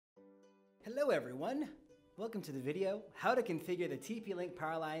Hello everyone! Welcome to the video, how to configure the TP-Link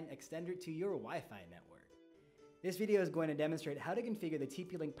Powerline Extender to your Wi-Fi network. This video is going to demonstrate how to configure the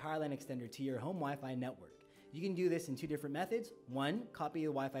TP-Link Powerline Extender to your home Wi-Fi network. You can do this in two different methods. One, copy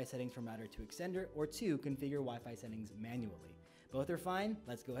the Wi-Fi settings from router to extender, or two, configure Wi-Fi settings manually. Both are fine.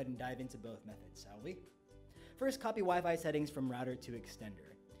 Let's go ahead and dive into both methods, shall we? First, copy Wi-Fi settings from router to extender.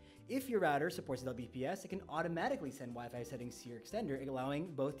 If your router supports WPS, it can automatically send Wi-Fi settings to your extender,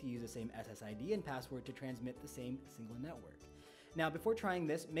 allowing both to use the same SSID and password to transmit the same single network. Now, before trying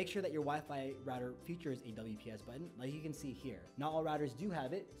this, make sure that your Wi-Fi router features a WPS button, like you can see here. Not all routers do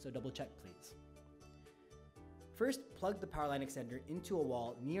have it, so double check please. First, plug the Powerline extender into a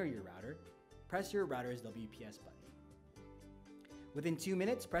wall near your router. Press your router's WPS button. Within 2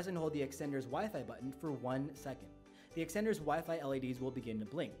 minutes, press and hold the extender's Wi-Fi button for 1 second. The extender's Wi-Fi LEDs will begin to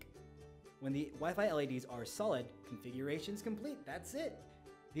blink. When the Wi-Fi LEDs are solid, configuration's complete, that's it.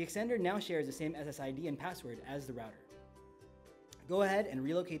 The extender now shares the same SSID and password as the router. Go ahead and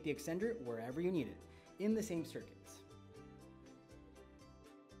relocate the extender wherever you need it, in the same circuits.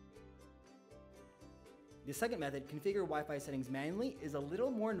 The second method, configure Wi-Fi settings manually, is a little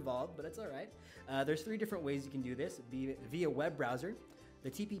more involved, but it's alright. There's 3 different ways you can do this, via web browser,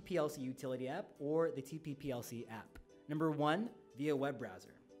 the tpPLC utility app, or the tpPLC app. Number 1, via web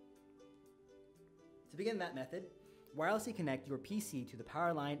browser. To begin that method, wirelessly connect your PC to the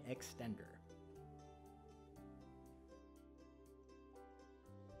Powerline extender.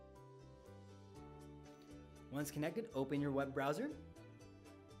 Once connected, open your web browser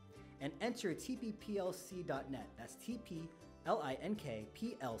and enter tpPLC.net. That's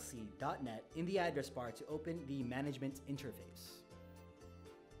tpLinkPLC.net in the address bar to open the management interface.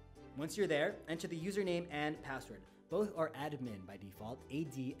 Once you're there, enter the username and password. Both are admin by default,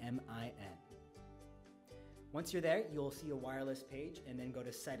 ADMIN. Once you're there, you'll see a wireless page and then go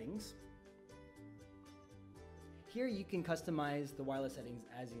to settings. Here you can customize the wireless settings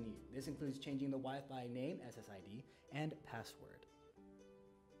as you need. This includes changing the Wi-Fi name, SSID, and password.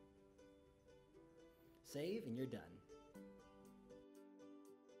 Save and you're done.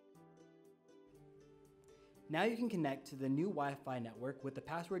 Now you can connect to the new Wi-Fi network with the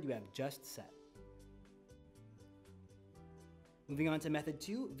password you have just set. Moving on to method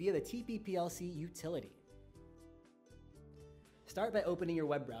 2, via the tpPLC utility. Start by opening your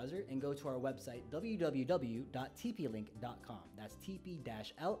web browser and go to our website www.tplink.com. That's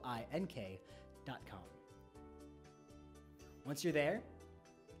tp-link.com. Once you're there,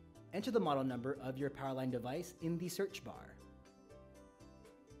 enter the model number of your Powerline device in the search bar.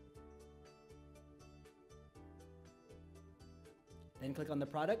 Then click on the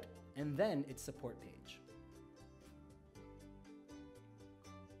product and then its support page.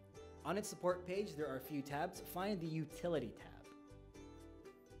 On its support page, there are a few tabs. Find the utility tab.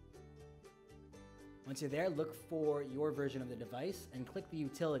 Once you're there, look for your version of the device and click the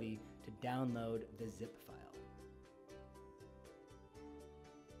utility to download the zip file.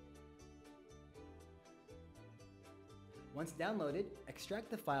 Once downloaded, extract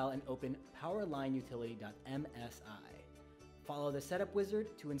the file and open powerlineutility.msi. Follow the setup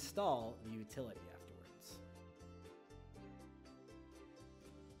wizard to install the utility afterwards.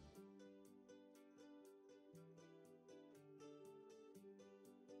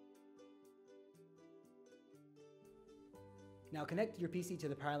 Now connect your PC to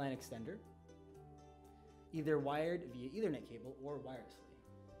the Powerline extender, either wired via Ethernet cable or wirelessly.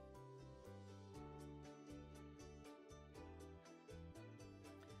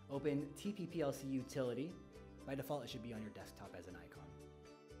 Open tpPLC utility. By default, it should be on your desktop as an icon.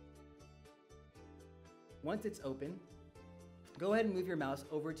 Once it's open, go ahead and move your mouse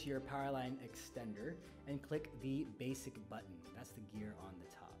over to your Powerline extender and click the basic button. That's the gear on the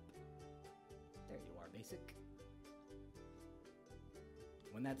top. There you are, basic.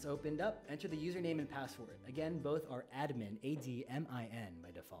 When that's opened up, enter the username and password. Again, both are admin, ADMIN by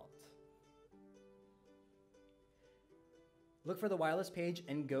default. Look for the wireless page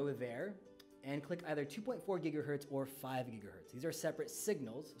and go there and click either 2.4 gigahertz or 5 gigahertz. These are separate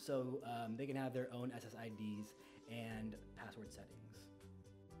signals, so they can have their own SSIDs and password settings.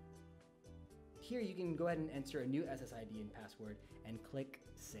 Here you can go ahead and enter a new SSID and password and click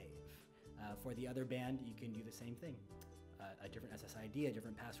save. For the other band, you can do the same thing. A different SSID, a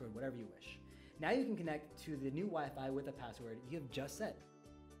different password, whatever you wish. Now you can connect to the new Wi-Fi with a password you have just set.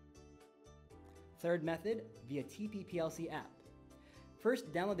 Third method, via tpPLC app.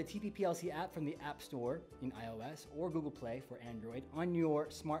 First, download the tpPLC app from the App Store in iOS or Google Play for Android on your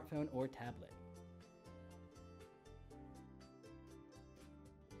smartphone or tablet.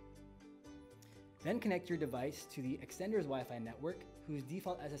 Then connect your device to the extender's Wi-Fi network, whose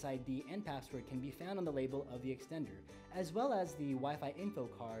default SSID and password can be found on the label of the extender, as well as the Wi-Fi info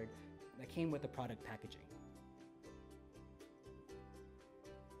card that came with the product packaging.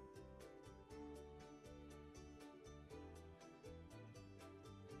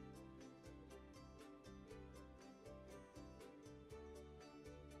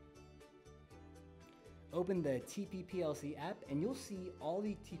 Open the tpPLC app and you'll see all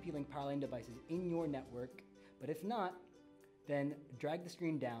the TP-Link Powerline devices in your network, but if not, then drag the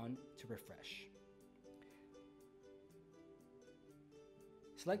screen down to refresh.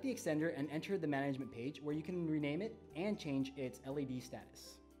 Select the extender and enter the management page where you can rename it and change its LED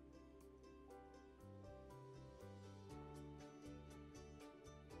status.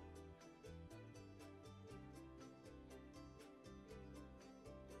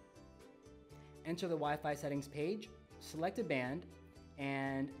 Enter the Wi-Fi settings page, select a band,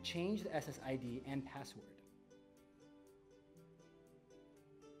 and change the SSID and password.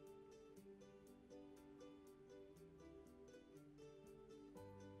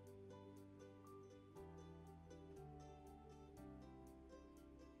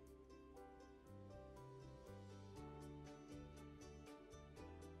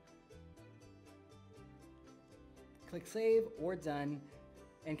 Click Save or Done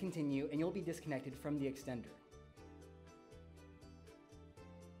and continue, and you'll be disconnected from the extender.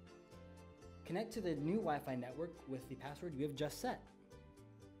 Connect to the new Wi-Fi network with the password you have just set.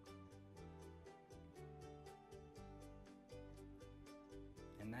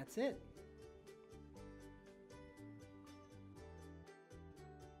 And that's it.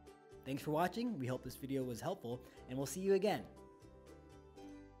 Thanks for watching. We hope this video was helpful, and we'll see you again.